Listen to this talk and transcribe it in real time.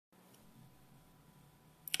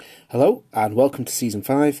Hello and welcome to Season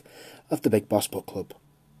 5 of the Big Boss Book Club.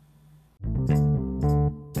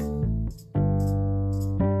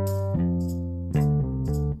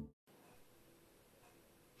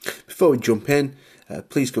 Before we jump in,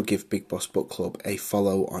 please go give Big Boss Book Club a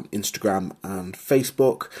follow on Instagram and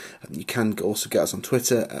Facebook. You can also get us on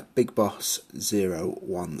Twitter at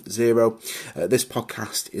BigBoss010. This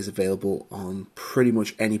podcast is available on pretty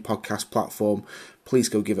much any podcast platform. Please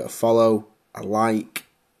go give it a follow, a like,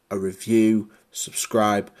 a review,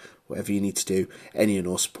 subscribe, whatever you need to do. Any and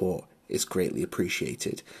all support is greatly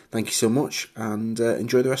appreciated. Thank you so much and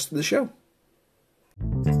enjoy the rest of the show.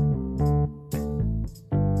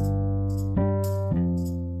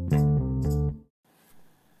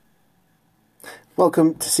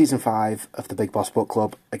 Welcome to Season 5 of the Big Boss Book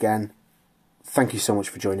Club. Again, thank you so much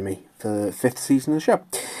for joining me for the 5th season of the show.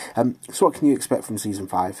 So what can you expect from Season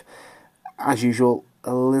 5? As usual,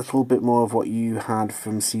 a little bit more of what you had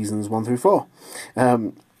from Seasons 1 through 4.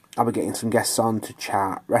 I'll be getting some guests on to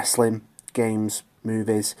chat wrestling, games,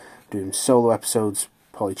 movies, doing solo episodes,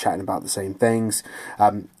 probably chatting about the same things.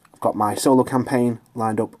 I've got my solo campaign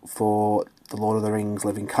lined up for the Lord of the Rings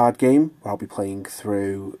Living Card Game, where I'll be playing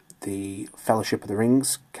through the Fellowship of the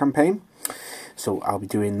Rings campaign. So I'll be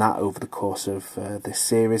doing that over the course of this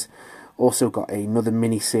series. Also got another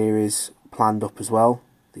mini-series planned up as well,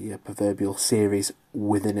 the proverbial series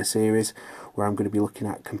within a series, where I'm going to be looking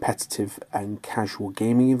at competitive and casual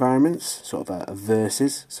gaming environments, sort of a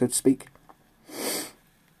versus, so to speak.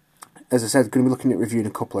 As I said, going to be looking at reviewing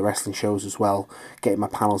a couple of wrestling shows as well, getting my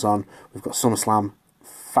panels on. We've got SummerSlam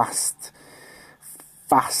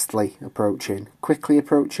fastly approaching, quickly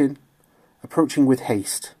approaching with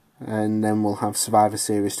haste, and then we'll have Survivor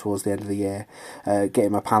Series towards the end of the year.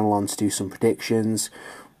 Getting my panel on to do some predictions.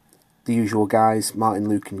 The usual guys, Martin,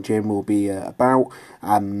 Luke and Jim will be about.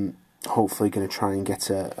 Hopefully going to try and get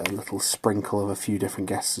a little sprinkle of a few different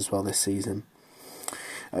guests as well this season.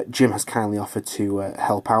 Jim has kindly offered to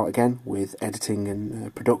help out again with editing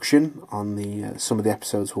and production on some of the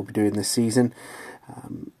episodes we'll be doing this season.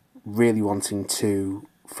 Really wanting to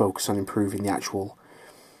focus on improving the actual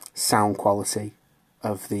sound quality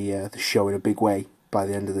of the show in a big way by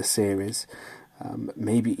the end of the series.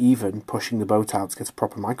 Maybe even pushing the boat out to get a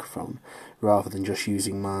proper microphone rather than just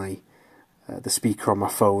using the speaker on my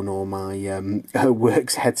phone or my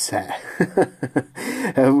works headset,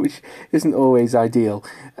 which isn't always ideal.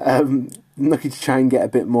 Looking to try and get a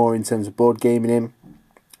bit more in terms of board gaming in.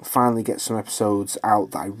 Finally get some episodes out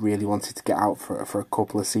that I really wanted to get out for a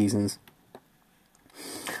couple of seasons.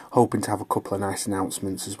 Hoping to have a couple of nice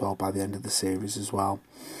announcements as well by the end of the series as well.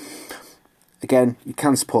 Again, you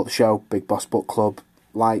can support the show, Big Boss Book Club.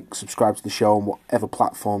 Like, subscribe to the show on whatever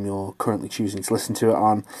platform you're currently choosing to listen to it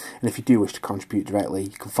on. And if you do wish to contribute directly,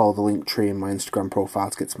 you can follow the link tree in my Instagram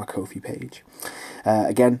profile to get to my Ko-fi page.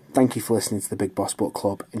 Again, thank you for listening to the Big Boss Book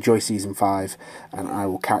Club. Enjoy Season 5, and I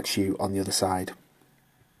will catch you on the other side.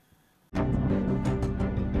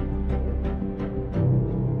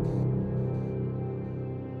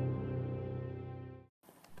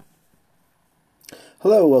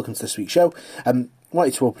 Hello, welcome to this week's show. I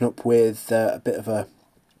wanted to open up with a bit of a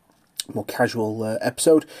more casual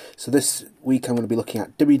episode. So this week I'm going to be looking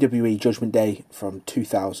at WWE Judgment Day from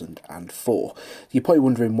 2004. You're probably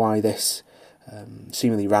wondering why this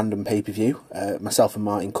seemingly random pay-per-view. Myself and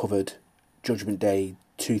Martin covered Judgment Day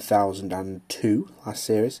 2002, last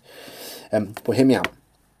series. But hear me out.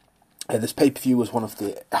 This pay-per-view was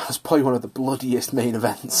probably one of the bloodiest main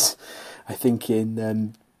events, I think,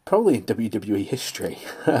 in probably in WWE history.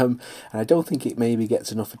 And I don't think it maybe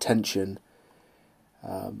gets enough attention,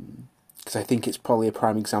 because I think it's probably a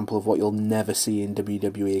prime example of what you'll never see in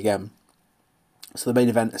WWE again. So the main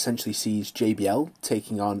event essentially sees JBL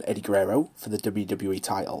taking on Eddie Guerrero for the WWE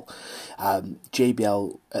title.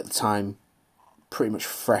 JBL at the time, pretty much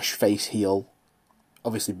fresh face heel,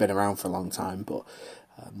 obviously been around for a long time, but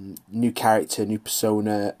new character, new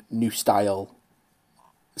persona, new style,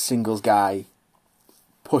 singles guy,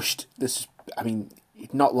 pushed this. I mean,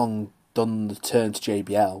 he'd not long done the turn to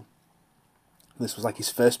JBL. This was like his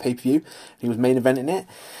first pay-per-view. He was main eventing it,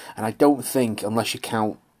 and I don't think, unless you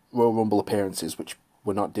count Royal Rumble appearances, which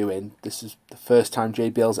we're not doing, this is the first time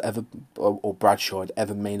JBL's ever, or Bradshaw had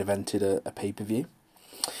ever main evented a pay-per-view.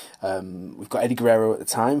 We've got Eddie Guerrero at the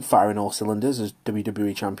time, firing all cylinders as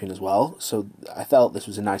WWE champion as well, so I felt this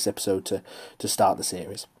was a nice episode to start the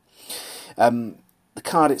series. The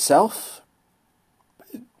card itself,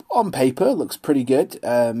 on paper, looks pretty good.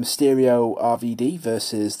 Mysterio RVD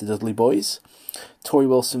versus the Dudley Boys. Torrie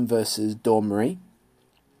Wilson versus Dawn Marie.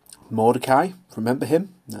 Mordecai, remember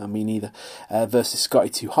him? No, me neither. Versus Scotty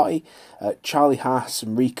 2 Hotty. Charlie Haas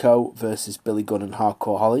and Rico versus Billy Gunn and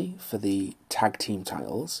Hardcore Holly for the tag team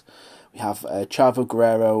titles. We have Chavo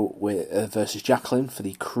Guerrero versus Jacqueline for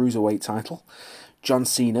the Cruiserweight title. John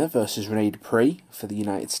Cena versus Rene Dupree for the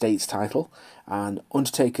United States title. And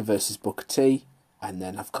Undertaker versus Booker T. And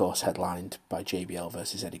then, of course, headlined by JBL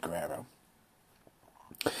versus Eddie Guerrero.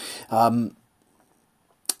 I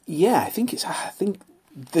think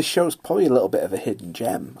this show's probably a little bit of a hidden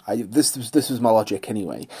gem. This was my logic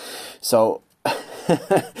anyway. So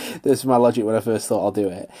this was my logic when I first thought I'll do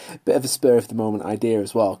it. Bit of a spur of the moment idea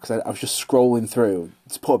as well, because I was just scrolling through,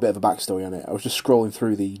 to put a bit of a backstory on it, I was just scrolling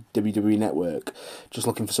through the WWE Network, just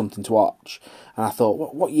looking for something to watch, and I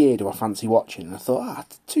thought, what year do I fancy watching? And I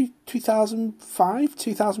thought, 2005,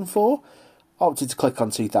 2004? I opted to click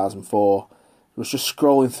on 2004. I was just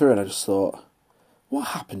scrolling through and I just thought, what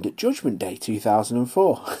happened at Judgment Day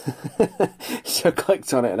 2004? So I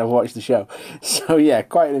clicked on it and I watched the show. So yeah,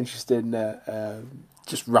 quite an interesting,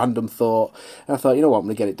 just random thought. And I thought, you know what, I'm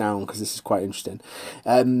going to get it down because this is quite interesting.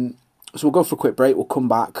 So we'll go for a quick break. We'll come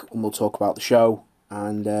back and we'll talk about the show.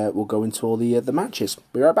 And we'll go into all the matches.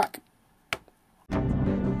 Be right back.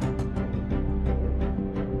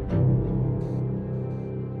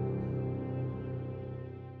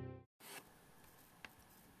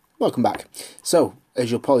 Welcome back. So,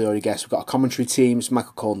 as you'll probably already guess, we've got a commentary team. It's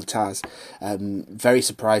Michael Cole and the Taz. Very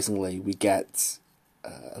surprisingly, we get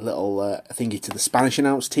a little thingy to the Spanish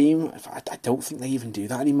announce team. I don't think they even do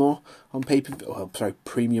that anymore on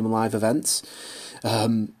premium live events.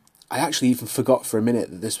 I actually even forgot for a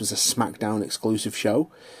minute that this was a SmackDown exclusive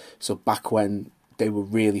show. So back when they were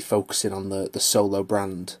really focusing on the solo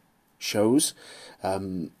brand shows,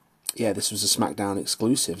 this was a SmackDown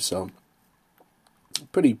exclusive. So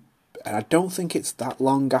pretty. And I don't think it's that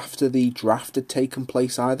long after the draft had taken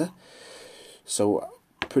place either. So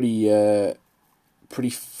pretty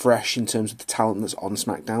fresh in terms of the talent that's on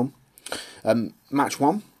SmackDown. Match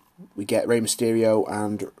 1, we get Rey Mysterio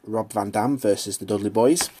and Rob Van Dam versus the Dudley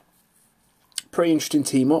Boys. Pretty interesting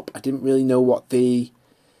team up. I didn't really know what the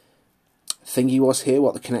thingy was here,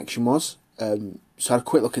 what the connection was. So I had a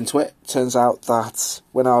quick look into it. Turns out that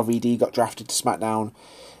when RVD got drafted to SmackDown,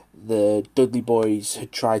 the Dudley Boys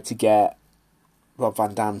had tried to get Rob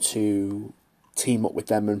Van Dam to team up with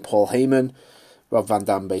them and Paul Heyman. Rob Van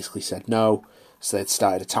Dam basically said no, so they'd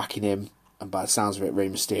started attacking him, and by the sounds of it, Rey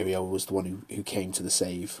Mysterio was the one who came to the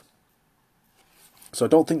save. So I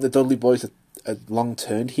don't think the Dudley Boys are long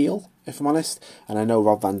turned heel, if I'm honest, and I know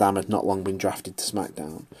Rob Van Dam had not long been drafted to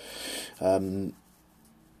SmackDown.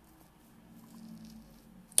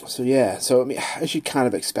 So I mean, as you kind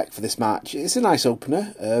of expect for this match, it's a nice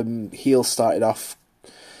opener. Heel started off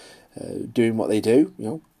doing what they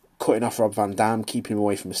do, cutting off Rob Van Dam, keeping him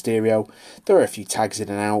away from Mysterio. There were a few tags in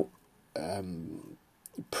and out,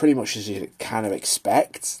 pretty much as you'd kind of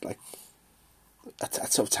expect, like a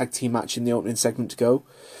sort of tag team match in the opening segment to go.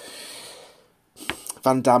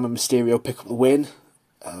 Van Dam and Mysterio pick up the win.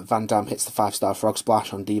 Van Dam hits the 5-star frog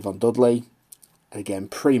splash on Devon Dudley. And again,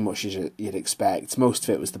 pretty much as you'd expect. Most of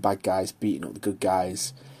it was the bad guys beating up the good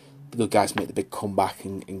guys. The good guys make the big comeback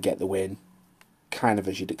and get the win. Kind of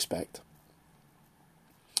as you'd expect.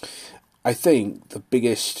 I think the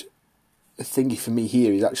biggest thingy for me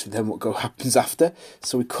here is actually then what happens after.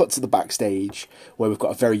 So we cut to the backstage where we've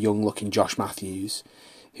got a very young looking Josh Matthews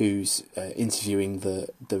who's interviewing the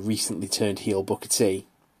recently turned heel Booker T.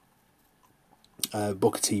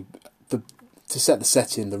 Booker T, to set the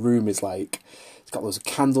setting, the room is like, it's got loads of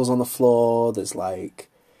candles on the floor, there's like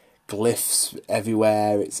glyphs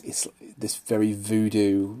everywhere, it's this very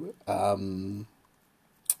voodoo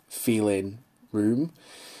feeling room.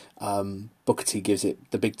 Booker T gives it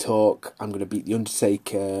the big talk, I'm going to beat The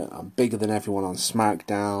Undertaker, I'm bigger than everyone on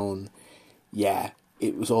SmackDown. Yeah,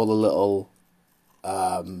 it was all a little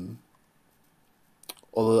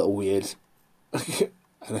weird.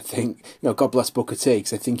 And I think, God bless Booker T,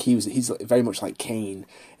 because I think he's very much like Kane,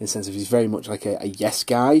 in the sense of he's very much like a yes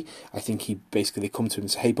guy. I think he basically, they come to him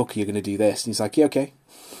and say, hey Booker, you're going to do this. And he's like, yeah, okay.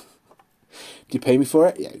 Do you pay me for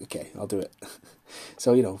it? Yeah, okay, I'll do it.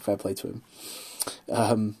 So, fair play to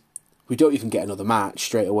him. We don't even get another match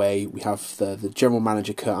straight away. We have the general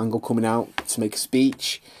manager, Kurt Angle, coming out to make a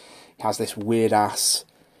speech. He has this weird-ass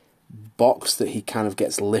box that he kind of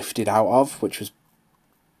gets lifted out of, which was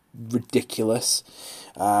ridiculous.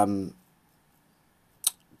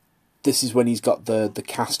 This is when he's got the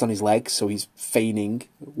cast on his leg, so he's feigning.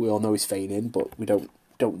 We all know he's feigning, but we don't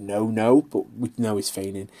know, but we know he's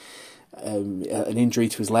feigning. An injury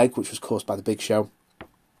to his leg, which was caused by the Big Show.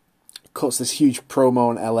 Cuts this huge promo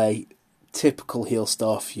on LA, typical heel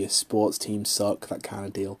stuff, your sports teams suck, that kind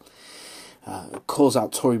of deal. Calls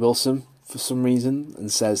out Tori Wilson for some reason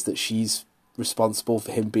and says that she's responsible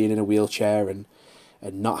for him being in a wheelchair and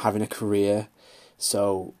not having a career.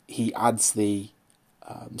 So he adds the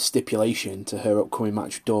stipulation to her upcoming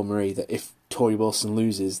match with Dawn Marie that if Tori Wilson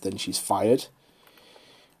loses, then she's fired.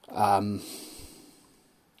 I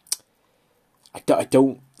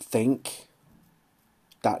don't think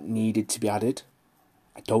that needed to be added.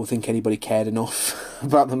 I don't think anybody cared enough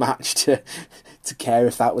about the match to care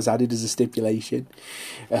if that was added as a stipulation.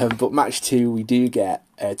 But match 2, we do get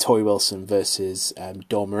Tori Wilson versus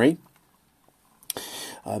Dawn Marie.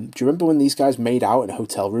 Do you remember when these guys made out in a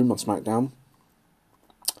hotel room on SmackDown?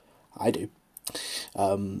 I do.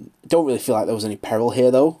 Don't really feel like there was any peril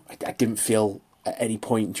here, though. I didn't feel at any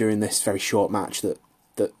point during this very short match that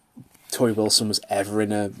Tori Wilson was ever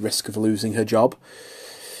in a risk of losing her job.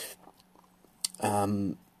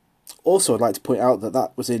 Also, I'd like to point out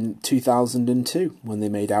that was in 2002 when they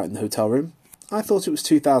made out in the hotel room. I thought it was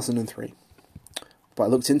 2003, but I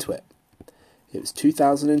looked into it. It was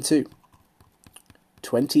 2002,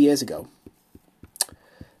 20 years ago.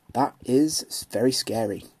 That is very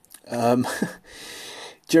scary.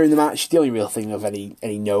 During the match, the only real thing of any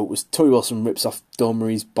note was Tori Wilson rips off Dawn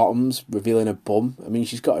Marie's bottoms, revealing her bum. I mean,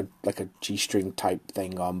 she's got a G-string type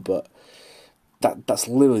thing on, but that's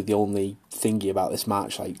literally the only thingy about this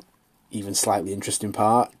match, like, even slightly interesting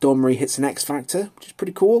part. Dawn Marie hits an X Factor, which is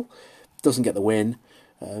pretty cool. Doesn't get the win,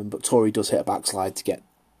 but Tori does hit a backslide to get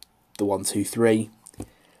the 1, 2, 3.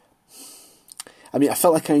 I mean, I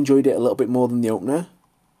felt like I enjoyed it a little bit more than the opener,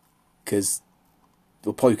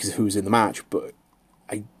 probably because of who was in the match, but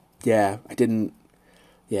still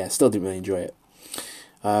didn't really enjoy it.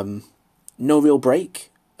 No real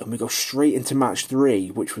break, and we go straight into match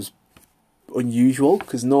 3, which was unusual,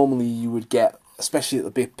 because normally you would get, especially at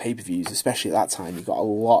the big pay-per-views, especially at that time, you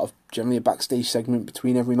got generally a backstage segment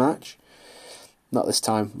between every match. Not this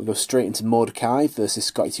time. We go straight into Mordecai versus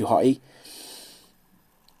Scotty 2 Hotty.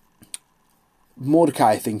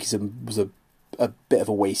 Mordecai, I think, was a bit of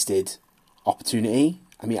a wasted opportunity.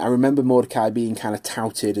 I mean, I remember Mordecai being kind of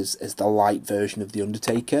touted as the light version of The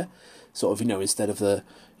Undertaker. Sort of, instead of the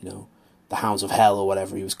Hounds of Hell or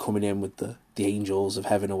whatever, he was coming in with the Angels of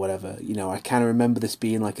Heaven or whatever. I kind of remember this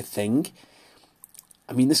being like a thing.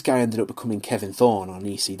 I mean, this guy ended up becoming Kevin Thorne on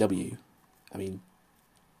ECW. I mean,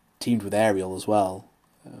 teamed with Ariel as well.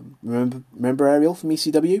 Remember Ariel from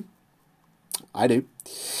ECW? I do.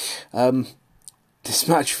 This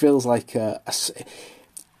match feels like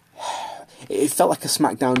it felt like a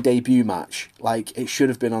SmackDown debut match. Like, it should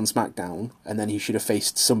have been on SmackDown, and then he should have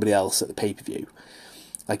faced somebody else at the pay-per-view.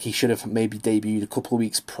 Like, he should have maybe debuted a couple of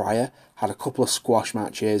weeks prior, had a couple of squash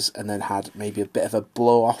matches, and then had maybe a bit of a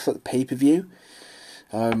blow-off at the pay-per-view.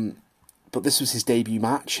 But this was his debut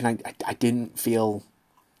match, and I didn't feel...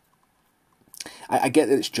 I get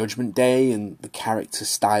that it's Judgment Day, and the character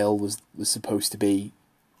style was supposed to be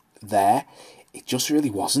there. It just really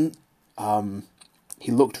wasn't.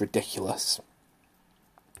 He looked ridiculous.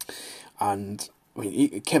 And, I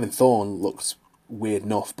mean, Kevin Thorne looked weird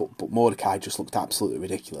enough, but Mordecai just looked absolutely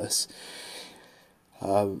ridiculous.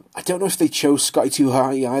 I don't know if they chose Scotty 2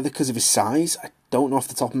 Hotty either because of his size. I don't know off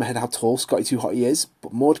the top of my head how tall Scotty 2 Hotty is,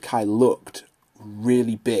 but Mordecai looked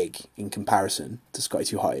really big in comparison to Scotty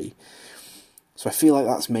 2 Hotty. So I feel like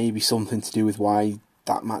that's maybe something to do with why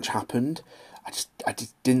that match happened. I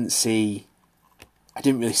just didn't see... I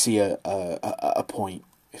didn't really see a point,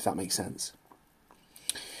 if that makes sense.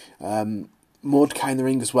 Mordecai in the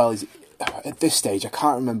ring as well is, at this stage, I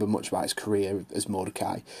can't remember much about his career as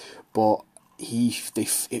Mordecai, but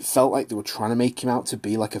it felt like they were trying to make him out to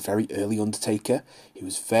be like a very early Undertaker. He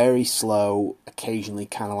was very slow, occasionally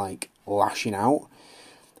kind of like lashing out,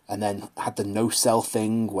 and then had the no-sell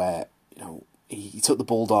thing where, he took the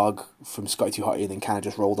bulldog from Scotty 2 Hotty and then kind of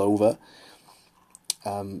just rolled over.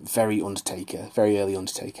 Very Undertaker, very early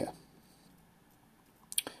Undertaker.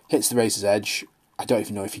 Hits the Razor's Edge. I don't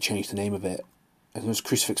even know if he changed the name of it. It was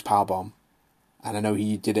Crucifix Powerbomb. And I know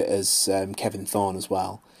he did it as Kevin Thorne as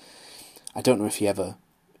well. I don't know if he ever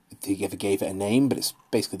gave it a name, but it's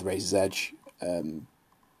basically the Razor's Edge. And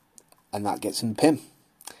that gets him the pin.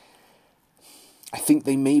 I think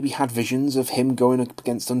they maybe had visions of him going up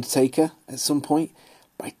against Undertaker at some point,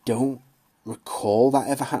 but I don't recall that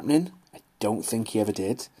ever happening. Don't think he ever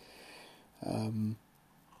did.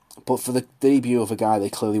 But for the debut of a guy they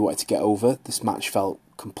clearly wanted to get over, this match felt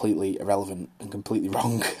completely irrelevant and completely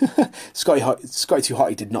wrong. Scotty 2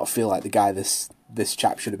 Hotty did not feel like the guy this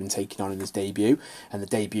chap should have been taking on in his debut, and the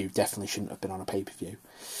debut definitely shouldn't have been on a pay-per-view.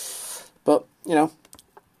 But,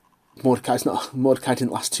 Mordecai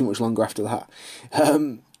didn't last too much longer after that.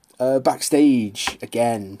 Backstage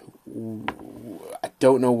again, I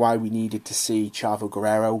don't know why we needed to see Chavo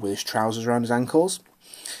Guerrero with his trousers around his ankles.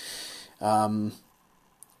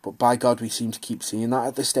 But by God, we seem to keep seeing that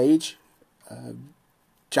at this stage.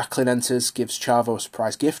 Jacqueline enters, gives Chavo a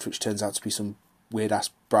surprise gift, which turns out to be some weird ass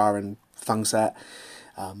bra and thong set.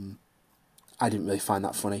 I didn't really find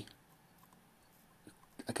that funny.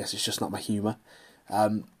 I guess it's just not my humour.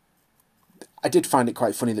 I did find it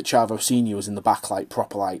quite funny that Chavo Senior was in the back, like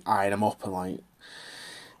proper, like eyeing him up and like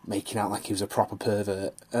making out like he was a proper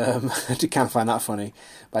pervert. I did kind of find that funny,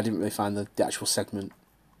 but I didn't really find the actual segment.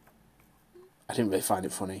 I didn't really find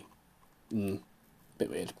it funny. Bit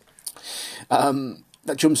weird.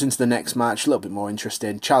 That jumps into the next match, a little bit more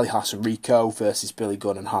interesting. Charlie Haas and Rico versus Billy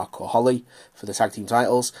Gunn and Hardcore Holly for the tag team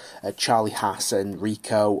titles. Charlie Haas and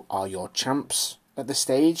Rico are your champs at this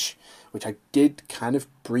stage, which I did kind of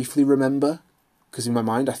briefly remember, because in my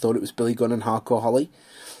mind I thought it was Billy Gunn and Hardcore Holly.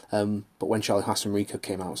 But when Charlie Haas and Rico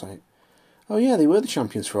came out, I was like, oh yeah, they were the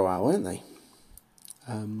champions for a while, weren't they?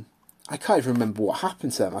 I can't even remember what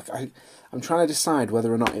happened to them. I'm trying to decide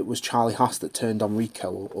whether or not it was Charlie Haas that turned on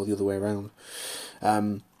Rico or the other way around.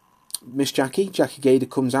 Miss Jackie Gator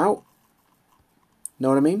comes out. Know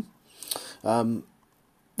what I mean?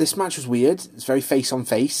 This match was weird. It's very face on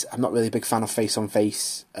face. I'm not really a big fan of face on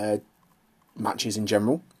face matches in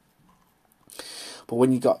general. But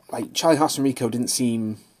when you got like Charlie Haas and Rico didn't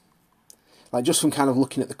seem like, just from kind of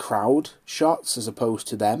looking at the crowd shots as opposed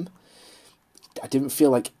to them, I didn't feel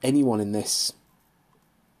like anyone in this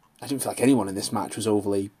match was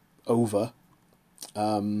overly over.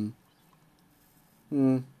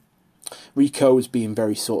 Rico was being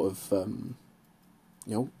very sort of,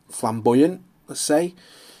 flamboyant, let's say.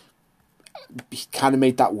 He kind of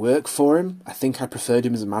made that work for him. I think I preferred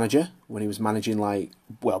him as a manager when he was managing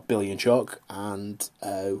Billy and Chuck and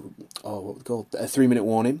what they called 3 Minute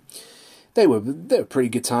Warning. They were pretty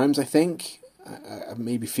good times. I think I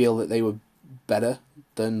maybe feel that they were better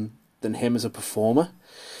than him as a performer.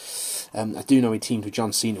 I do know he teamed with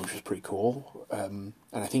John Cena, which was pretty cool, and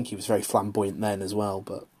I think he was very flamboyant then as well.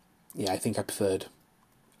 But yeah, I think I preferred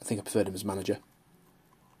him as manager.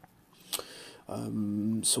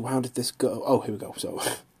 So how did this go? Oh, here we go. So,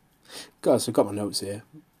 guys, I've got my notes here.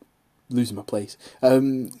 Losing my place.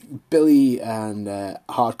 Billy and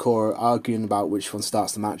Hardcore arguing about which one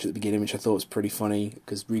starts the match at the beginning, which I thought was pretty funny,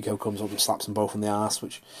 because Rico comes up and slaps them both in the arse,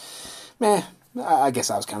 which, I guess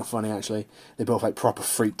that was kind of funny, actually. They both, proper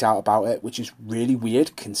freaked out about it, which is really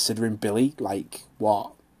weird, considering Billy,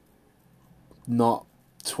 not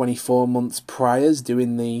 24 months prior's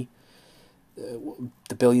doing the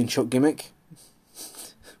Billy and Chuck gimmick.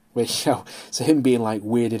 Which, so him being,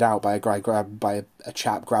 weirded out by a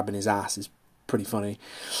chap grabbing his ass is pretty funny.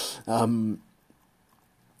 And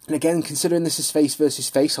again, considering this is face versus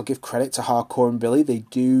face, I'll give credit to Hardcore and Billy. They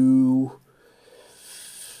do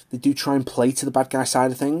try and play to the bad guy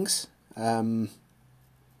side of things.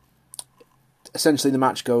 Essentially, the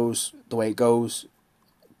match goes the way it goes,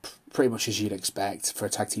 pretty much as you'd expect for a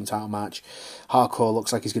tag team title match. Hardcore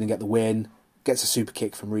looks like he's going to get the win, gets a super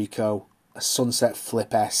kick from Rico, a sunset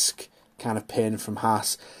flip-esque kind of pin from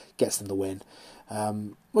Haas, gets them the win.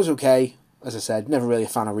 Was okay, as I said, never really a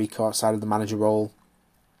fan of Rico outside of the manager role.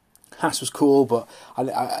 Haas was cool, but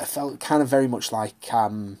I felt kind of very much like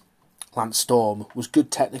Lance Storm. Was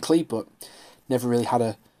good technically, but never really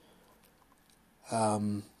had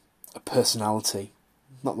a personality.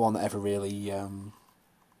 Not one that ever really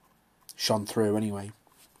shone through anyway.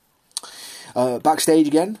 Backstage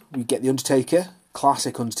again, we get The Undertaker.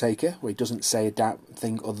 Classic Undertaker, where he doesn't say a damn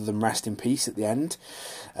thing other than rest in peace at the end.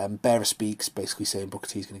 Bearer speaks, basically saying Booker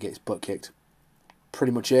T's going to get his butt kicked.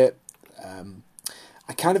 Pretty much it.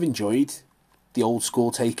 I kind of enjoyed the old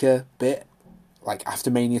school Taker bit,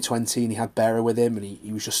 after Mania 20, and he had Bearer with him, and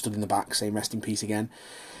he was just stood in the back saying rest in peace again.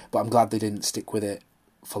 But I'm glad they didn't stick with it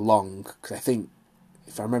for long, because I think,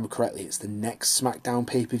 if I remember correctly, it's the next SmackDown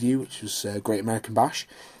pay-per-view, which was Great American Bash.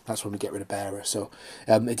 That's when we get rid of Bearer. So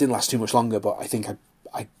it didn't last too much longer, but I think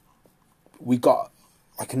we got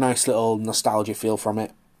a nice little nostalgia feel from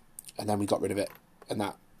it, and then we got rid of it, and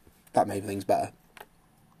that made things better.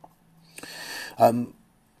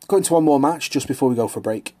 Going to one more match just before we go for a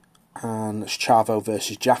break, and it's Chavo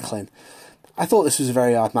versus Jacqueline. I thought this was a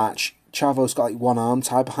very hard match. Chavo's got one arm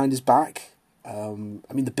tied behind his back.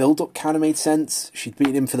 The build-up kind of made sense. She'd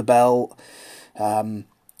beaten him for the belt.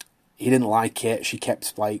 He didn't like it. She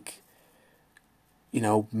kept,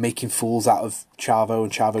 making fools out of Chavo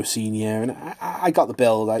and Chavo Senior. And I got the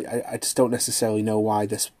build. I just don't necessarily know why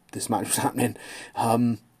this match was happening.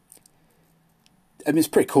 I mean, it's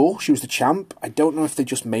pretty cool. She was the champ. I don't know if they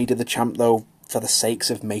just made her the champ, though, for the sakes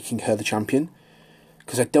of making her the champion.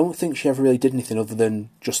 Because I don't think she ever really did anything other than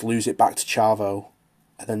just lose it back to Chavo.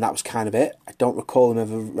 And then that was kind of it. I don't recall him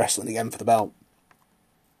ever wrestling again for the belt.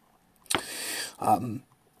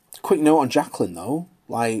 Quick note on Jacqueline, though.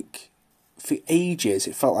 Like, for ages,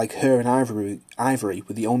 it felt like her and Ivory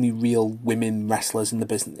were the only real women wrestlers in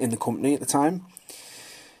the company at the time.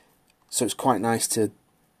 So it's quite nice to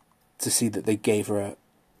see that they gave her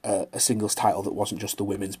a singles title that wasn't just the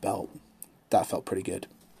women's belt. That felt pretty good.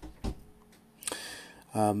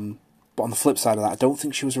 But on the flip side of that, I don't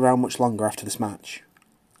think she was around much longer after this match.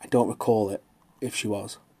 I don't recall it, if she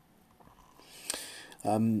was.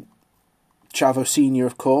 Chavo Sr.,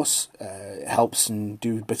 of course, helps and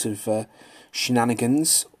do a bit of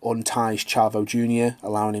shenanigans, unties Chavo Jr.,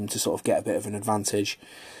 allowing him to sort of get a bit of an advantage.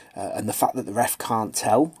 And the fact that the ref can't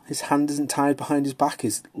tell his hand isn't tied behind his back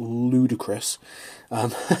is ludicrous.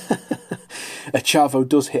 Chavo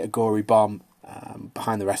does hit a gory bomb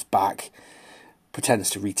behind the ref's back, pretends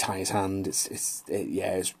to retie his hand. It's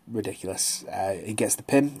ridiculous. He gets the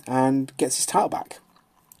pin and gets his title back.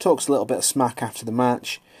 Talks a little bit of smack after the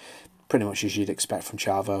match, pretty much as you'd expect from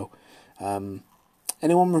Chavo.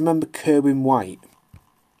 Anyone remember Kerwin White?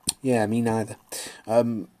 Yeah, me neither.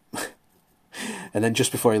 And then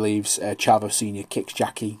just before he leaves, Chavo Sr. kicks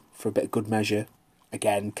Jackie for a bit of good measure.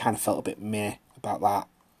 Again, kind of felt a bit meh about that.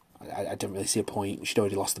 I didn't really see a point. She'd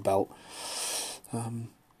already lost the belt. So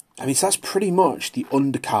that's pretty much the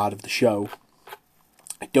undercard of the show.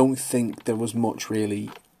 I don't think there was much really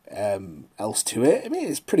else to it. I mean,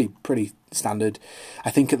 it's pretty standard.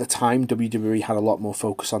 I think at the time, WWE had a lot more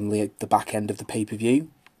focus on the back end of the pay-per-view.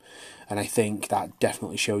 And I think that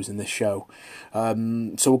definitely shows in this show.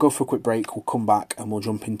 So we'll go for a quick break. We'll come back and we'll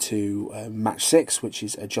jump into match 6, which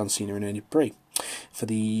is John Cena and Rene Dupree for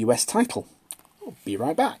the US title. We'll be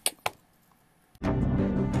right back.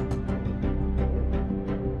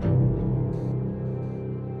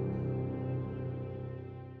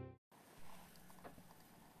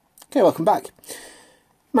 Okay, welcome back.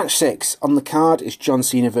 Match 6 on the card is John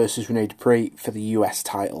Cena versus Rene Dupree for the US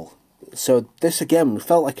title. So this again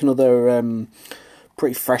felt like another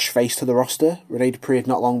pretty fresh face to the roster. Rene Dupree had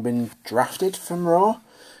not long been drafted from Raw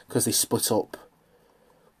because they split up.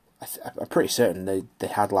 I'm pretty certain they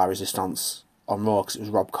had La Resistance on Raw because it was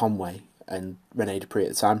Rob Conway and Rene Dupree at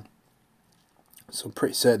the time. So I'm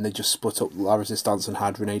pretty certain they just split up La Resistance and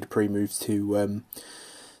had Rene Dupree move to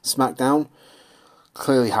SmackDown.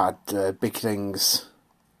 Clearly had big things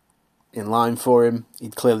in line for him.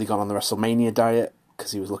 He'd clearly gone on the WrestleMania diet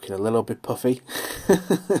because he was looking a little bit puffy.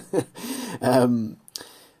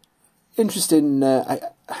 Interesting. I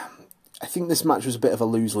think this match was a bit of a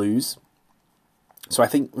lose-lose. So I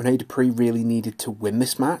think Rene Dupree really needed to win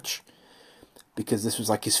this match because this was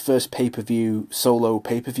like his first solo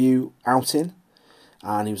pay-per-view outing.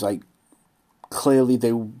 And he was like, clearly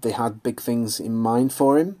they had big things in mind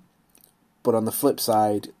for him. But on the flip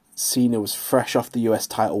side, Cena was fresh off the US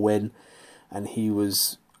title win, and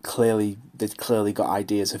they'd clearly got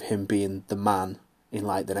ideas of him being the man in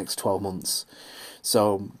like the next 12 months.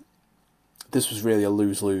 So this was really a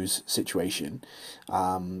lose-lose situation.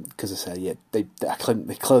 Because I said, yeah, they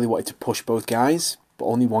clearly wanted to push both guys, but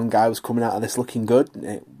only one guy was coming out of this looking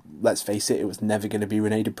good. Let's face it was never going to be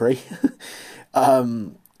Rene Dupree.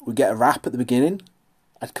 We get a rap at the beginning.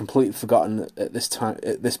 I'd completely forgotten at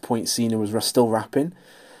this point Cena was still rapping.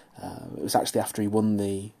 It was actually after he won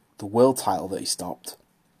the world title that he stopped.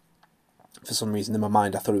 For some reason in my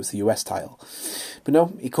mind I thought it was the US title. But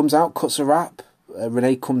no, he comes out, cuts a rap.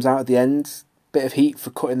 Rene comes out at the end. Bit of heat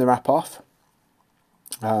for cutting the rap off.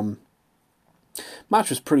 Match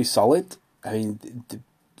was pretty solid. I mean,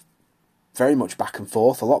 very much back and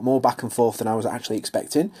forth. A lot more back and forth than I was actually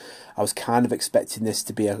expecting. I was kind of expecting this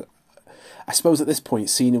to be I suppose at this point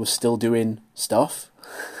Cena was still doing stuff.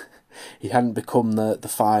 He hadn't become the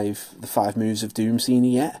five moves of Doom Cena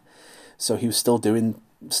yet, so he was still doing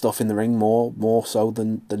stuff in the ring more so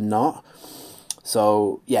than not.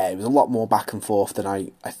 So yeah, it was a lot more back and forth than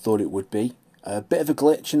I thought it would be. A bit of a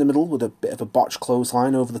glitch in the middle with a bit of a botched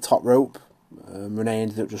clothesline over the top rope. Rene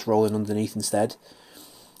ended up just rolling underneath instead.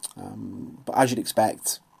 But as you'd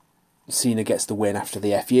expect, Cena gets the win after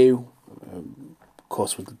the FU. Of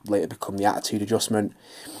course, would later become the Attitude Adjustment.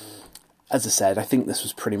 As I said, I think this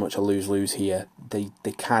was pretty much a lose-lose here. They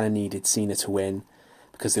kind of needed Cena to win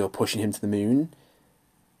because they were pushing him to the moon,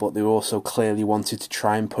 but they also clearly wanted to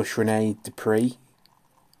try and push Rene Dupree.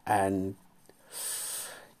 And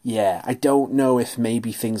yeah, I don't know if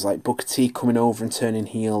maybe things like Booker T coming over and turning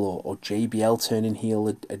heel or JBL turning heel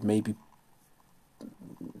had maybe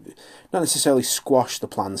not necessarily squash the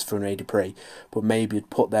plans for Rene Dupree, but maybe had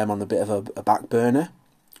put them on a bit of a back burner.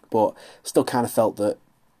 But still kind of felt that,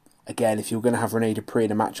 again, if you were going to have Rene Dupree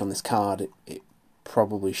in a match on this card, it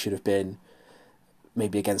probably should have been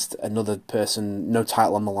maybe against another person, no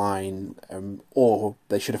title on the line, or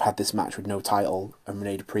they should have had this match with no title and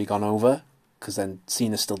Rene Dupree gone over, because then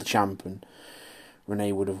Cena's still the champ and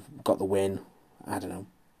Rene would have got the win. I don't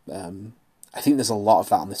know. I think there's a lot of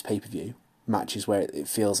that on this pay-per-view. Matches where it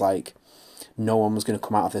feels like no one was going to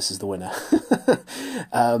come out of this as the winner.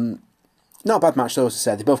 Not a bad match though, as I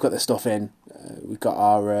said. They both got their stuff in. We've got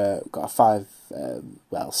our five,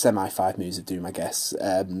 semi-5 moves of doom, I guess.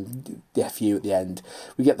 The FU at the end.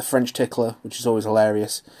 We get the French tickler, which is always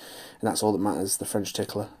hilarious. And that's all that matters, the French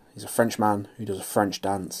tickler. He's a French man who does a French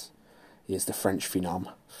dance. He is the French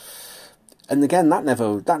phenom. And again, that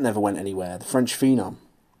never went anywhere. The French phenom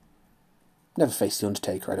never faced The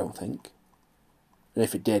Undertaker, I don't think. And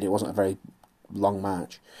if it did, it wasn't a very long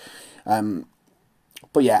match.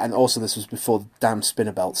 But yeah, and also this was before the damn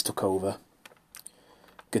spinner belts took over.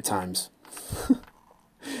 Good times. We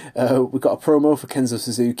got a promo for Kenzo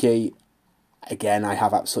Suzuki. Again, I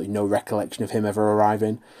have absolutely no recollection of him ever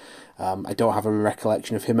arriving. I don't have a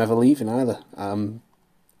recollection of him ever leaving either.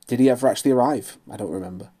 Did he ever actually arrive? I don't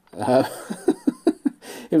remember. I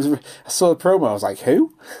saw the promo, I was like,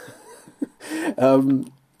 who?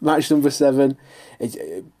 Match number 7. It's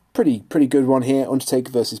a pretty good one here.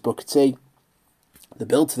 Undertaker versus Booker T. The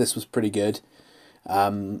build to this was pretty good.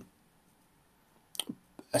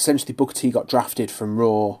 Essentially, Booker T got drafted from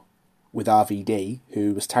Raw with RVD,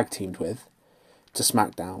 who was tag teamed with, to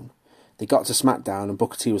SmackDown. They got to SmackDown and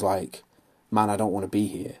Booker T was like, man, I don't want to be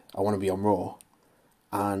here. I want to be on Raw.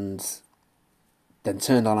 And then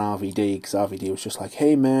turned on RVD, because RVD was just like,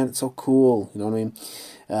 hey man, it's so cool. You know what I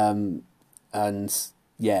mean? And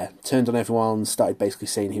yeah, turned on everyone, started basically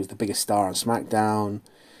saying he was the biggest star on SmackDown.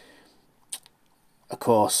 Of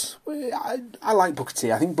course, I like Booker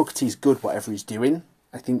T. I think Booker T's good whatever he's doing.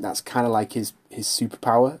 I think that's kind of like his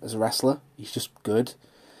superpower as a wrestler. He's just good.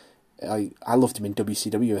 I loved him in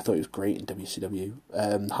WCW. I thought he was great in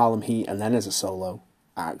WCW. Harlem Heat, and then as a solo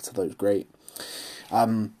act, I thought it was great.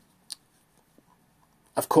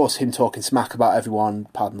 Of course, him talking smack about everyone,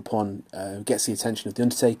 pardon the pun, gets the attention of The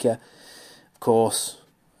Undertaker, of course.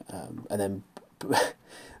 And then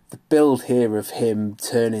the build here of him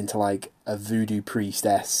turning to like a voodoo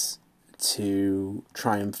priestess to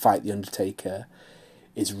try and fight The Undertaker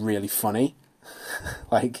is really funny.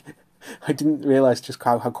 Like, I didn't realise just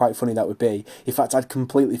how quite funny that would be. In fact, I'd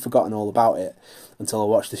completely forgotten all about it until I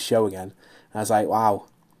watched this show again. And I was like, wow,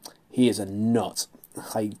 he is a nut.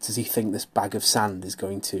 Like, does he think this bag of sand is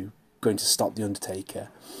going to stop The Undertaker?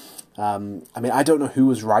 I mean, I don't know who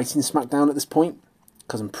was writing SmackDown at this point,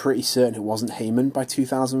 because I'm pretty certain it wasn't Heyman by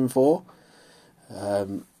 2004.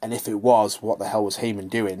 And if it was, what the hell was Heyman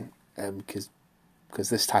doing? Because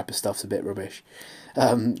this type of stuff's a bit rubbish.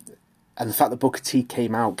 And the fact that Booker T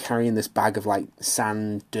came out carrying this bag of like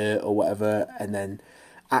sand, dirt or whatever, and then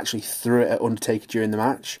actually threw it at Undertaker during the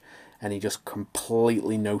match, and he just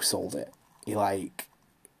completely no-sold it. He like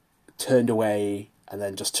turned away and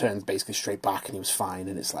then just turned basically straight back, and he was fine.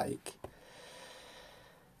 And it's like,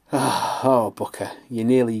 oh Booker, you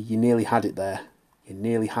nearly had it there. You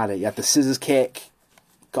nearly had it. You had the scissors kick,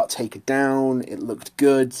 got Taker down. It looked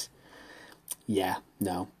good. Yeah,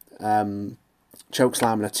 no.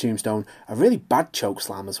 Chokeslam and a tombstone. A really bad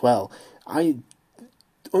chokeslam as well.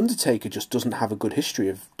 Undertaker just doesn't have a good history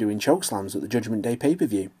of doing chokeslams at the Judgment Day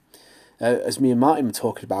pay-per-view. As me and Martin were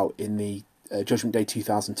talking about in the Judgment Day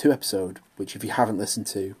 2002 episode, which if you haven't listened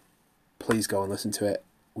to, please go and listen to it.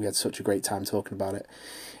 We had such a great time talking about it.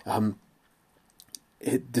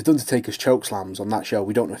 The Undertaker's chokeslams on that show,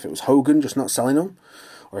 we don't know if it was Hogan just not selling them,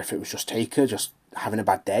 or if it was just Taker just having a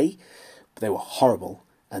bad day, but they were horrible.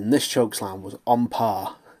 And this chokeslam was on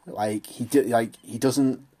par. Like, he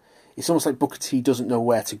doesn't. It's almost like Booker T doesn't know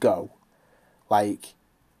where to go. Like,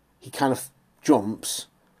 he kind of jumps,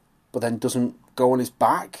 but then doesn't go on his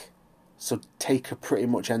back. So Taker pretty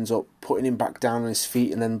much ends up putting him back down on his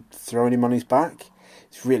feet and then throwing him on his back.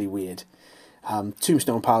 It's really weird.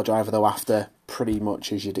 Tombstone pile driver though after, pretty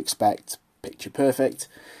much as you'd expect, picture perfect.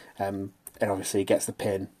 And obviously he gets the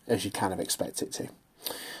pin as you kind of expect it to.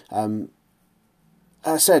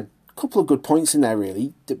 As I said, a couple of good points in there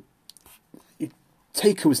really.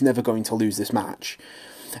 Taker was never going to lose this match,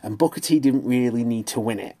 and Booker T didn't really need to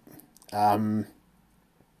win it.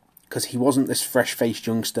 Because he wasn't this fresh-faced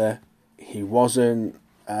youngster. He wasn't,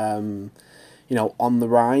 on the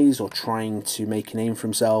rise or trying to make a name for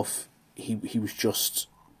himself. He was just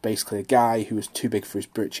basically a guy who was too big for his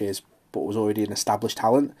britches, but was already an established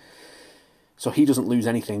talent. So he doesn't lose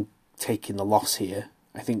anything taking the loss here.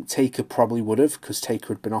 I think Taker probably would have, because Taker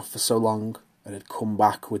had been off for so long and had come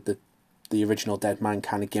back with the original Dead Man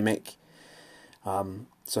kind of gimmick. So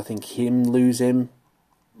I think him losing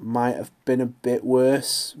might have been a bit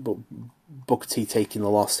worse, but Booker T taking the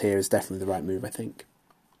loss here is definitely the right move, I think.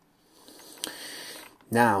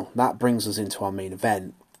 Now, that brings us into our main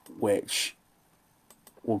event, which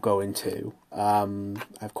we'll go into. I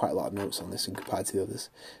have quite a lot of notes on this in compared to the others.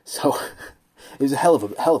 So, it was a hell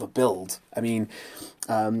of a build. I mean,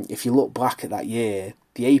 if you look back at that year,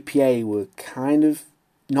 the APA were kind of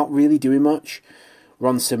not really doing much.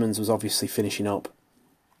 Ron Simmons was obviously finishing up.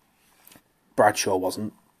 Bradshaw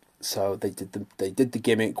wasn't. So they did the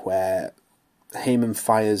gimmick where Heyman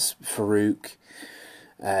fires Farouk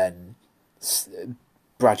and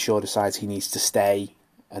Bradshaw decides he needs to stay,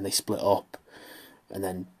 and they split up, and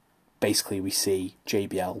then basically we see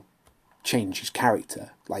JBL change his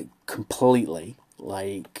character, like completely,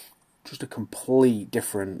 like just a complete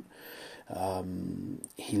different.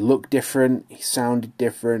 He looked different, he sounded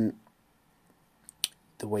different,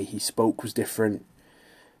 the way he spoke was different.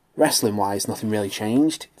 Wrestling wise, nothing really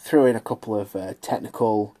changed. Threw in a couple of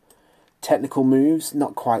technical moves,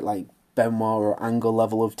 not quite like Benoit or Angle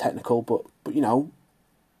level of technical, but you know,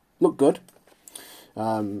 looked good.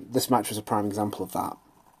 This match was a prime example of that.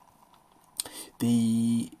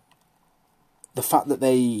 The fact that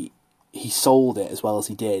he sold it as well as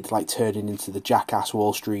he did, like turning into the jackass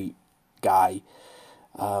Wall Street guy,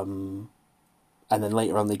 and then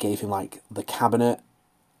later on they gave him like the cabinet,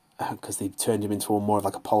 because they turned him into more of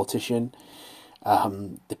like a politician.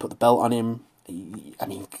 They put the belt on him. I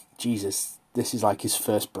mean, Jesus, this is like his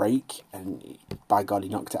first break, and by God, he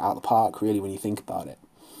knocked it out of the park, really, when you think about it.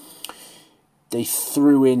 They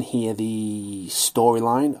threw in here the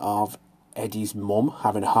storyline of Eddie's mum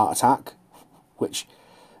having a heart attack, which,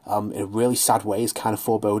 in a really sad way, is kind of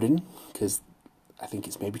foreboding, because I think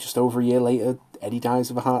it's maybe just over a year later, Eddie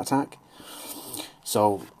dies of a heart attack.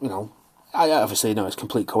 So, you know, I obviously know it's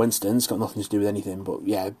complete coincidence, got nothing to do with anything, but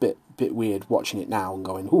yeah, a bit weird watching it now and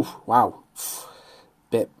going, ooh, wow,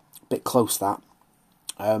 bit close that.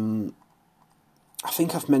 I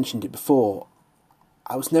think I've mentioned it before.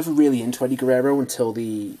 I was never really into Eddie Guerrero until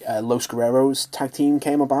the Los Guerreros tag team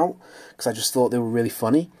came about, because I just thought they were really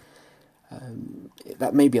funny.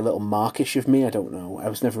 That may be a little markish of me, I don't know. I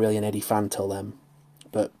was never really an Eddie fan till then,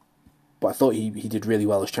 but I thought he did really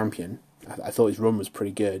well as champion. I thought his run was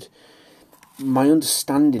pretty good. My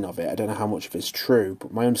understanding of it, I don't know how much of it's true,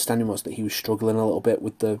 but my understanding was that he was struggling a little bit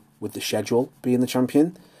with the schedule being the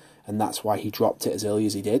champion, and that's why he dropped it as early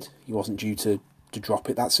as he did. He wasn't due to drop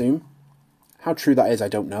it that soon. How true that is, I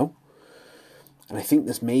don't know. And I think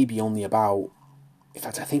there's maybe only about, in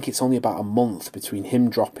fact, I think it's only about a month between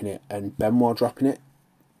him dropping it and Benoit dropping it.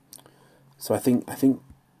 So I think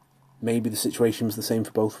maybe the situation was the same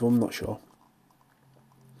for both of them, not sure.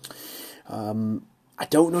 I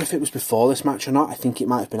don't know if it was before this match or not. I think it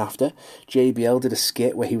might have been after. JBL did a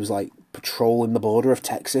skit where he was like patrolling the border of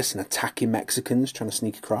Texas and attacking Mexicans trying to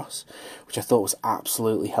sneak across, which I thought was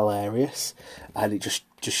absolutely hilarious. And it just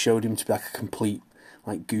showed him to be like a complete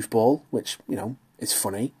like goofball, which, you know, is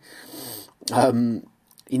funny.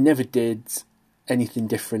 He never did anything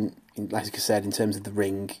different, like I said, in terms of the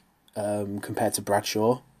ring, compared to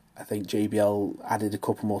Bradshaw. I think JBL added a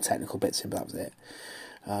couple more technical bits in, but that was it.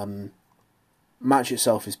 Match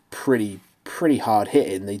itself is pretty hard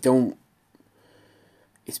hitting.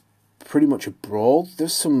 It's pretty much a brawl.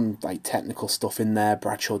 There's some like technical stuff in there.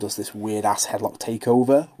 Bradshaw does this weird ass headlock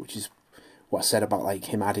takeover, which is what I said about like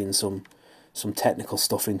him adding some technical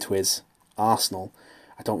stuff into his arsenal.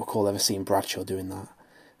 I don't recall ever seeing Bradshaw doing that.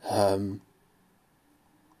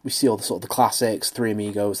 We see all the sort of the classics, Three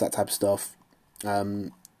Amigos, that type of stuff.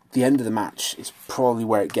 The end of the match is probably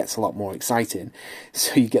where it gets a lot more exciting.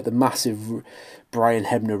 So you get the massive Brian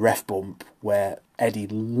Hebner ref bump where Eddie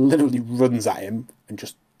literally runs at him and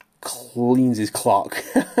just cleans his clock.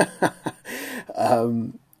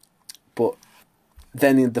 But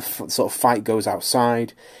then the sort of fight goes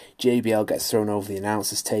outside. JBL gets thrown over the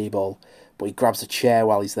announcer's table, but he grabs a chair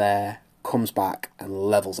while he's there, comes back and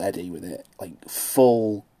levels Eddie with it. Like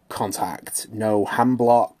full contact, no hand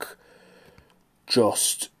block,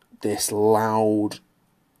 just this loud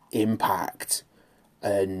impact.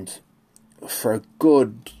 And for a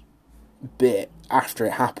good bit after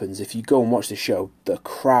it happens, if you go and watch the show, the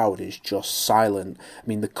crowd is just silent. I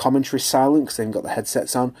mean, the commentary's silent because they haven't got the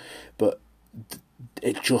headsets on, but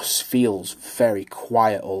it just feels very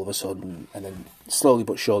quiet all of a sudden, and then slowly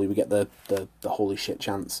but surely we get the holy shit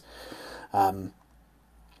chants.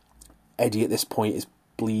 Eddie at this point is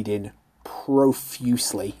bleeding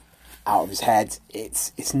profusely, out of his head.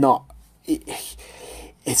 It's not.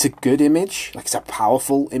 It's a good image, like it's a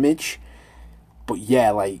powerful image, but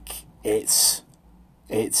yeah, like it's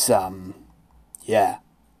yeah,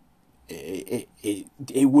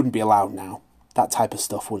 it wouldn't be allowed now. That type of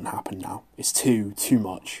stuff wouldn't happen now. It's too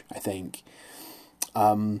much, I think.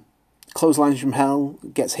 Clotheslines from hell,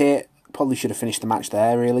 gets hit. Probably should have finished the match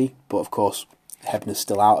there, really, but of course Hebner's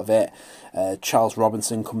still out of it. Charles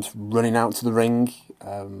Robinson comes running out to the ring,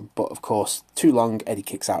 but of course too long. Eddie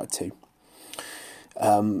kicks out at 2.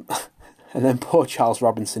 And then poor Charles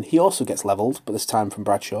Robinson, he also gets levelled, but this time from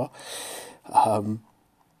Bradshaw.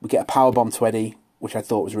 We get a powerbomb to Eddie, which I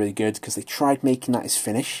thought was really good, because they tried making that his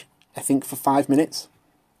finish, I think, for 5 minutes.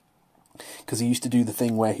 Because he used to do the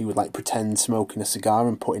thing where he would like pretend smoking a cigar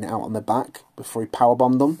and putting it out on their back before he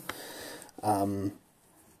powerbombed them.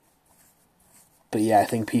 But yeah, I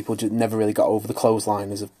think people just never really got over the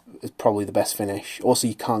clothesline as probably the best finish. Also,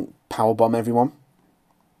 you can't powerbomb everyone,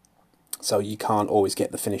 so you can't always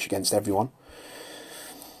get the finish against everyone.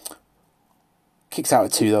 Kicks out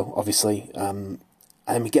at 2 though, obviously.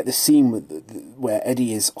 And then we get this scene where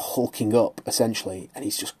Eddie is hulking up, essentially, and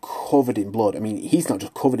he's just covered in blood. I mean, he's not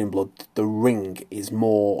just covered in blood, the ring is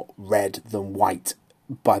more red than white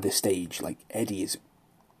by this stage. Like, Eddie is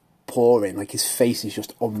pouring, like his face is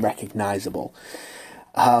just unrecognisable.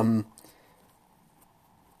 I mean,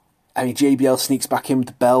 JBL sneaks back in with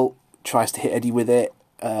the belt, tries to hit Eddie with it.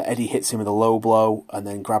 Eddie hits him with a low blow, and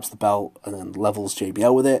then grabs the belt, and then levels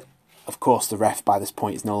JBL with it. Of course, the ref by this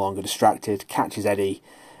point is no longer distracted, catches Eddie,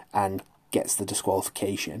 and gets the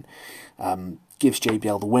disqualification. Gives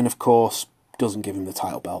JBL the win, of course, doesn't give him the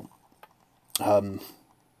title belt. I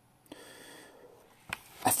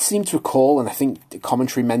seem to recall, and I think the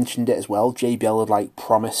commentary mentioned it as well, JBL had like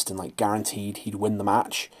promised and like guaranteed he'd win the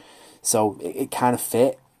match. So it kind of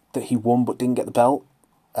fit that he won but didn't get the belt.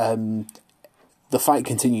 The fight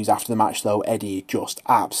continues after the match though. Eddie just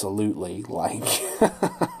absolutely like...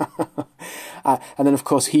 and then of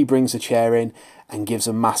course he brings a chair in and gives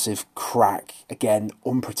a massive crack, again,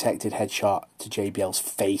 unprotected headshot to JBL's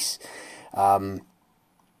face.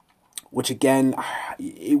 Which again,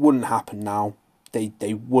 it wouldn't happen now.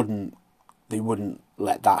 They wouldn't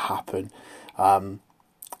let that happen.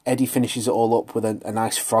 Eddie finishes it all up with a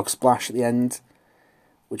nice frog splash at the end,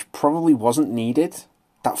 which probably wasn't needed.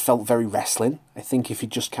 That felt very wrestling. I think if he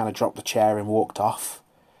just kind of dropped the chair and walked off,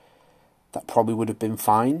 that probably would have been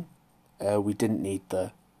fine. We didn't need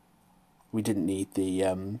the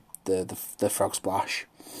frog splash.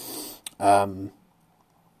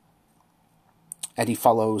 Eddie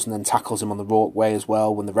follows and then tackles him on the walkway as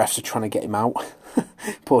well when the refs are trying to get him out.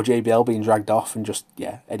 Poor JBL being dragged off, and just,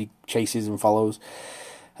 yeah, Eddie chases and follows.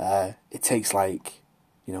 It takes, like,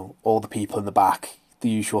 you know, all the people in the back, the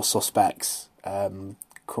usual suspects,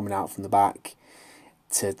 coming out from the back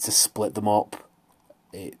to split them up.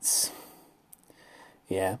 It's,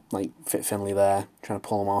 yeah, like Fit Finlay there, trying to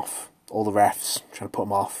pull them off. All the refs trying to put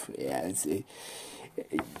them off. Yeah,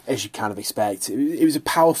 as you kind of expect. It was a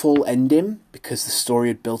powerful ending because the story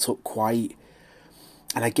had built up quite,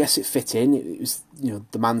 and I guess it fit in. It was, you know,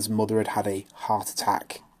 the man's mother had a heart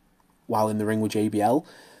attack while in the ring with JBL.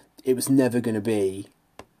 It was never going to be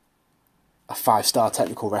a 5-star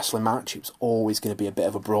technical wrestling match. It was always going to be a bit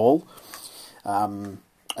of a brawl. And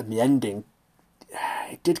the ending,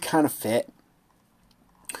 it did kind of fit.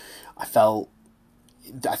 I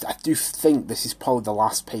do think this is probably the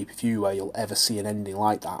last pay-per-view where you'll ever see an ending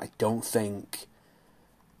like that. I don't think...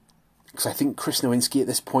 Because I think Chris Nowinski at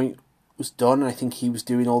this point was done, and I think he was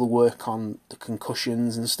doing all the work on the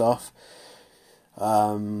concussions and stuff.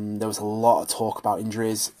 There was a lot of talk about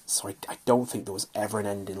injuries, so I don't think there was ever an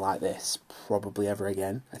ending like this, probably ever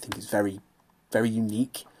again. I think it's very, very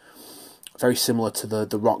unique. Very similar to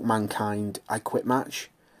the Rock Mankind I Quit match.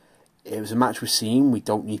 It was a match we've seen, we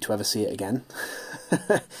don't need to ever see it again.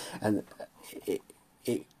 And it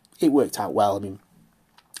worked out well. I mean,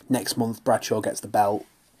 next month Bradshaw gets the belt,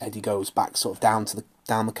 Eddie goes back sort of down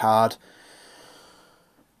the card.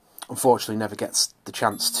 Unfortunately never gets the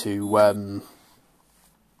chance to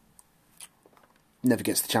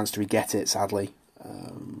re-get it, sadly,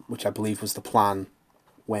 which I believe was the plan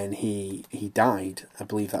when he died. I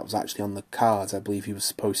believe that was actually on the cards. I believe he was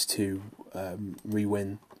supposed to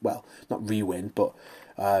re-win, well, not re-win, but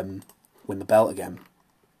win the belt again.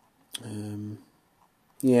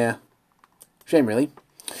 Yeah, shame really.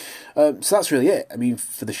 So that's really it. I mean,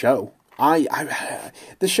 for the show,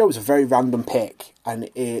 this show is a very random pick, and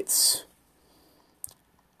it's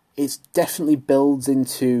definitely builds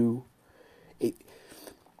into it.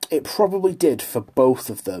 It probably did for both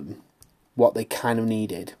of them what they kind of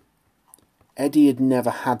needed. Eddie had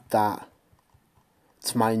never had that,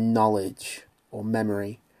 to my knowledge or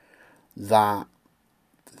memory, that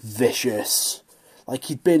vicious. Like,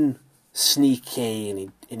 he'd been sneaky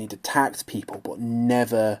and he'd attacked people, but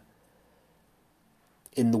never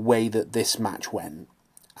in the way that this match went.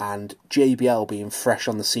 And JBL being fresh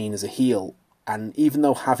on the scene as a heel, and even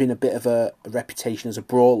though having a bit of a reputation as a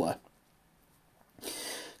brawler,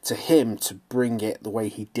 to him to bring it the way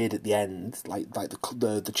he did at the end, like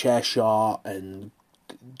the chair shot and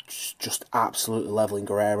just absolutely leveling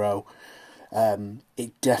Guerrero,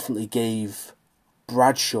 it definitely gave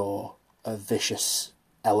Bradshaw a vicious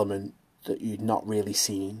element that you'd not really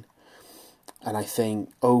seen. And I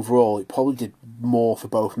think overall it probably did more for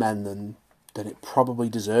both men than it probably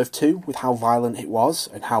deserved to, with how violent it was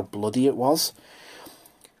and how bloody it was.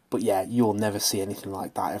 But yeah, you will never see anything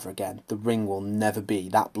like that ever again. The ring will never be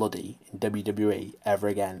that bloody in WWE ever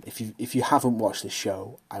again. If you haven't watched this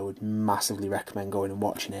show, I would massively recommend going and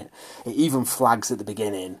watching it. It even flags at the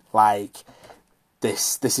beginning, like,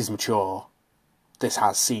 this is mature. This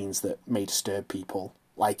has scenes that may disturb people.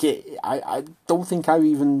 Like, I don't think I've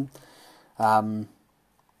even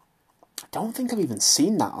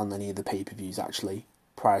seen that on any of the pay-per-views, actually,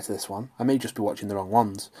 prior to this one. I may just be watching the wrong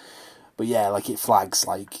ones. But yeah, like, it flags,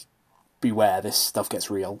 like, beware, this stuff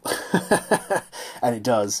gets real. And it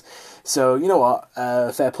does. So, you know what?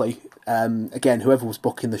 Fair play. Again, whoever was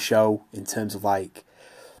booking the show, in terms of, like,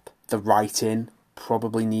 the writing,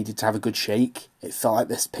 probably needed to have a good shake. It felt like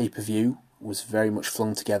this pay-per-view was very much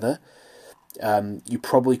flung together. You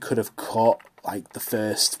probably could have cut, like, the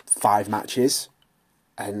first 5 matches,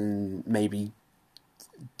 and maybe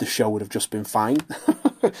the show would have just been fine.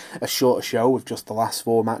 A shorter show with just the last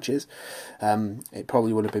 4 matches. It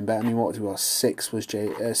probably would have been better. I mean, what was 6 was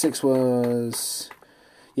 6,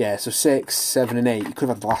 7 and 8. You could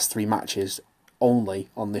have had the last 3 matches only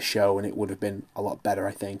on this show, and it would have been a lot better,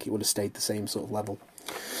 I think. It would have stayed the same sort of level.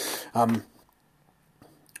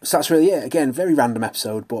 So that's really it. Again, very random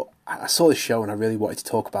episode, but I saw this show and I really wanted to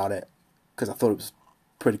talk about it because I thought it was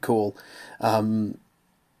pretty cool.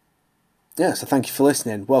 So thank you for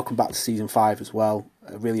listening. Welcome back to Season 5 as well.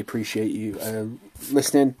 I really appreciate you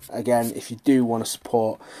listening. Again, if you do want to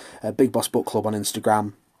support Big Boss Book Club on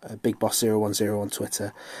Instagram, Big Boss 010 on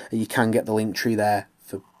Twitter, you can get the link tree there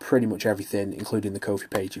for pretty much everything, including the Ko-fi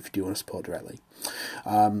page if you do want to support directly.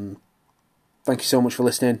 Thank you so much for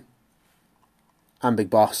listening. I'm Big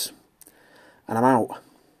Boss, and I'm out.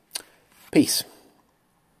 Peace.